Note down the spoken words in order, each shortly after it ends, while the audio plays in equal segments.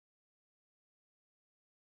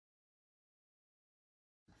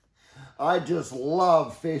I just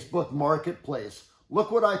love Facebook Marketplace.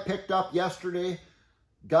 Look what I picked up yesterday.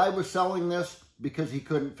 Guy was selling this because he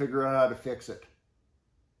couldn't figure out how to fix it.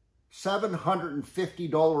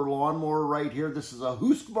 $750 lawnmower right here. This is a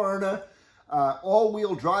Husqvarna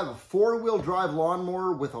all-wheel drive, a four-wheel drive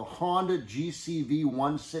lawnmower with a Honda GCV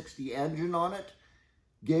 160 engine on it.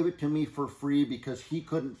 Gave it to me for free because he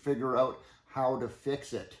couldn't figure out how to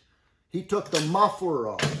fix it. He took the muffler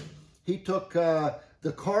off. He took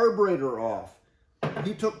the carburetor off.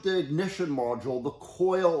 He took the ignition module, the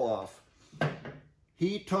coil off.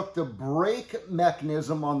 He took the brake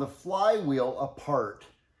mechanism on the flywheel apart.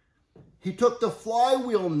 He took the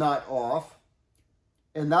flywheel nut off,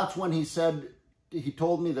 and that's when he said, he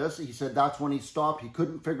told me this, he said that's when he stopped. He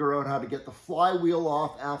couldn't figure out how to get the flywheel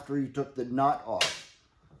off after he took the nut off.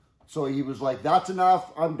 So he was like, that's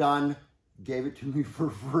enough, I'm done. Gave it to me for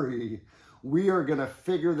free. We are going to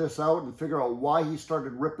figure this out and figure out why he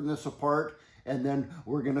started ripping this apart, and then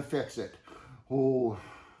we're going to fix it. Oh,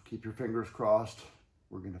 keep your fingers crossed.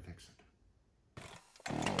 We're going to fix it.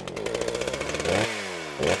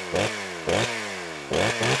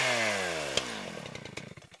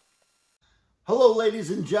 Hello,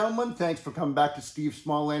 ladies and gentlemen. Thanks for coming back to Steve's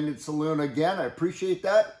Small-Ended Saloon again. I appreciate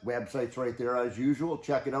that. Website's right there as usual.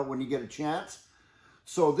 Check it out when you get a chance.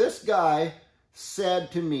 So this guy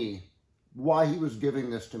said to me why he was giving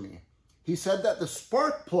this to me. He said that the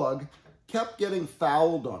spark plug kept getting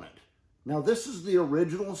fouled on it. Now, this is the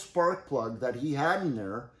original spark plug that he had in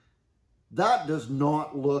there. That does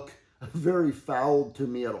not look very fouled to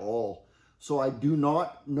me at all. So I do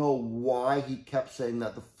not know why he kept saying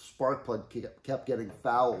that the spark plug kept getting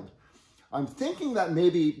fouled. I'm thinking that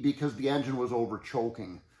maybe because the engine was over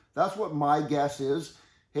choking. That's what my guess is.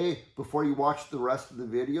 Hey, before you watch the rest of the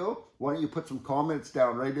video, why don't you put some comments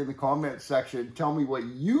down right in the comment section. Tell me what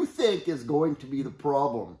you think is going to be the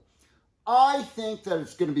problem. I think that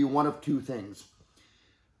it's going to be one of two things.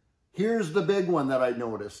 Here's the big one that I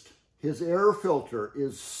noticed. His air filter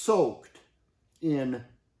is soaked in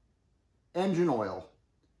engine oil.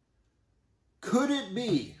 Could it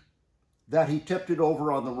be that he tipped it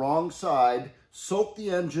over on the wrong side, soaked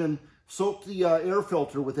the air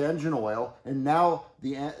filter with engine oil, and now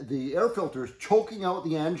the air filter is choking out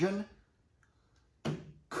the engine?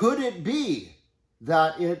 Could it be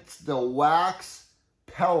that it's the wax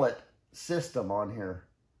pellet system on here?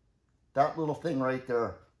 That little thing right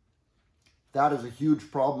there. That is a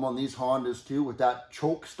huge problem on these Hondas too, with that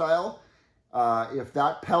choke style. If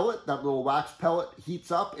that pellet, that little wax pellet,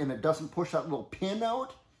 heats up and it doesn't push that little pin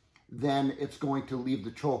out, then it's going to leave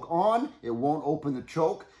the choke on. It won't open the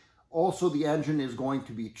choke. Also, the engine is going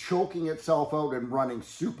to be choking itself out and running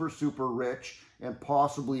super, super rich. And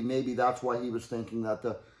possibly, maybe that's why he was thinking that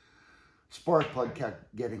the spark plug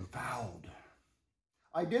kept getting fouled.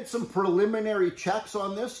 I did some preliminary checks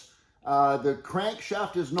on this. The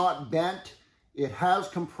crankshaft is not bent. It has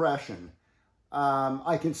compression.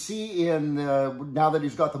 I can see now that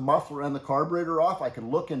he's got the muffler and the carburetor off, I can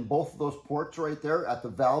look in both of those ports right there at the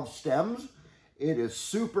valve stems. It is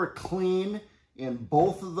super clean in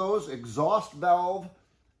both of those, exhaust valve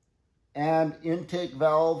and intake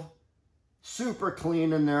valve. Super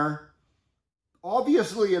clean in there.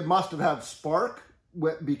 Obviously, it must have had spark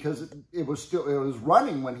because it was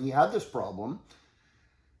running when he had this problem.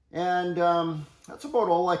 And that's about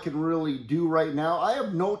all I can really do right now. I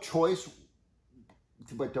have no choice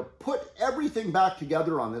but to put everything back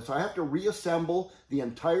together on this. I have to reassemble the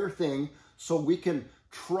entire thing so we can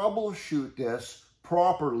troubleshoot this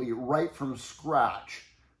properly right from scratch.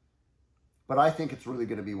 But I think it's really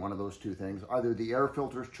going to be one of those two things. Either the air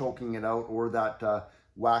filter's choking it out, or that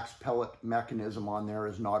wax pellet mechanism on there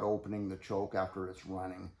is not opening the choke after it's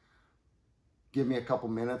running. Give me a couple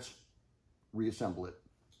minutes, reassemble it.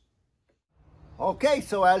 Okay,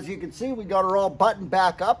 so as you can see, we got her all buttoned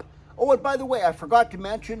back up. Oh, and by the way, I forgot to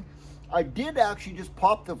mention, I did actually just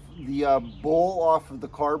pop the bowl off of the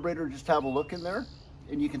carburetor. Just have a look in there.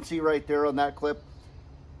 And you can see right there on that clip,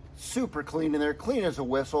 super clean in there, clean as a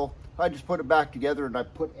whistle. I just put it back together, and I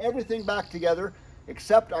put everything back together,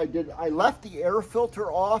 except I left the air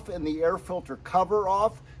filter off and the air filter cover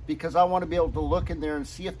off because I want to be able to look in there and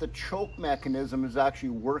see if the choke mechanism is actually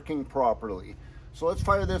working properly. So let's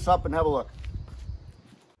fire this up and have a look.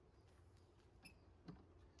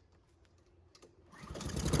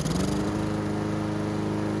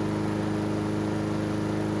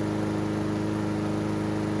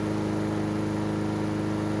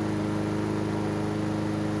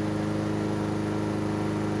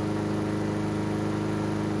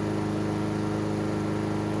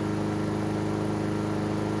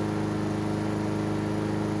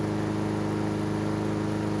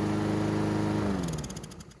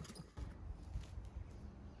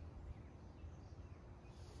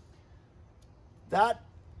 That,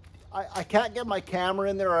 I can't get my camera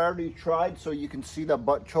in there. I already tried, so you can see the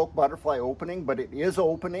choke butterfly opening, but it is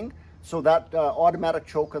opening. So that automatic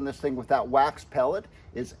choke on this thing with that wax pellet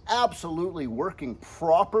is absolutely working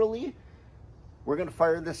properly. We're gonna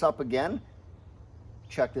fire this up again.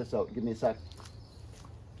 Check this out, give me a sec.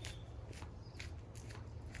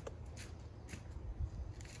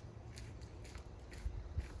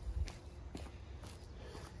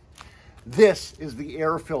 This is the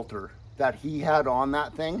air filter that he had on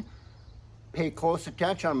that thing. Pay close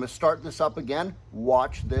attention. I'm going to start this up again.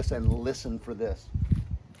 Watch this and listen for this.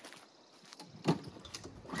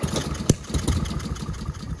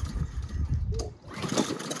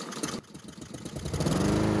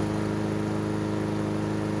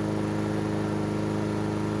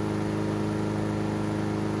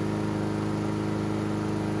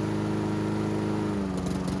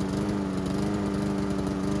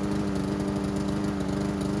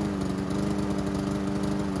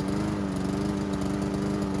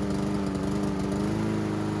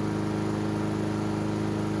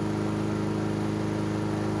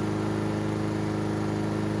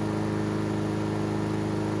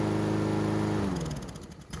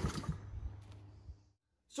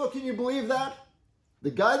 So can you believe that? The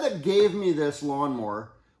guy that gave me this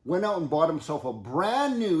lawnmower went out and bought himself a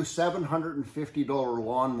brand new $750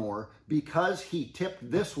 lawnmower because he tipped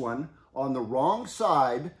this one on the wrong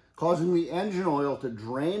side, causing the engine oil to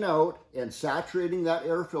drain out and saturating that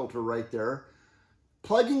air filter right there,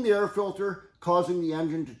 plugging the air filter, causing the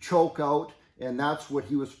engine to choke out, and that's what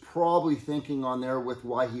he was probably thinking on there with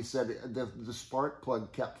why he said the spark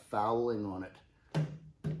plug kept fouling on it.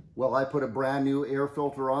 Well, I put a brand new air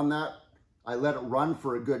filter on that. I let it run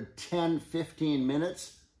for a good 10-15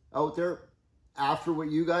 minutes out there. After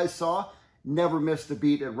what you guys saw, never missed a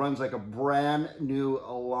beat. It runs like a brand new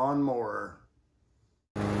lawnmower.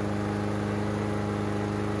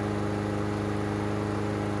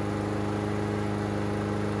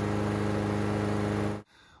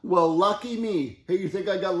 Well, lucky me. Hey, you think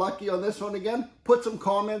I got lucky on this one again? Put some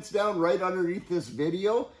comments down right underneath this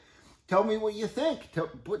video. Tell me what you think.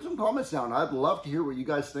 Put some comments down. I'd love to hear what you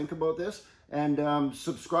guys think about this. And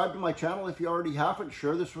subscribe to my channel if you already haven't.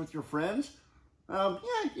 Share this with your friends. Yeah,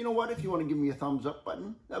 you know what? If you want to give me a thumbs up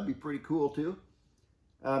button, that'd be pretty cool too.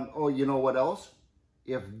 Oh, you know what else?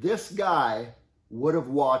 If this guy would have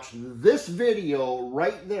watched this video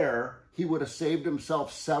right there, he would have saved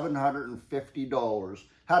himself $750.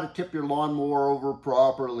 How to tip your lawnmower over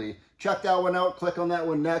properly. Check that one out. Click on that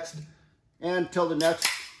one next. And till the next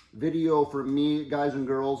video from me, guys and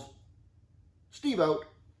girls, Steve out.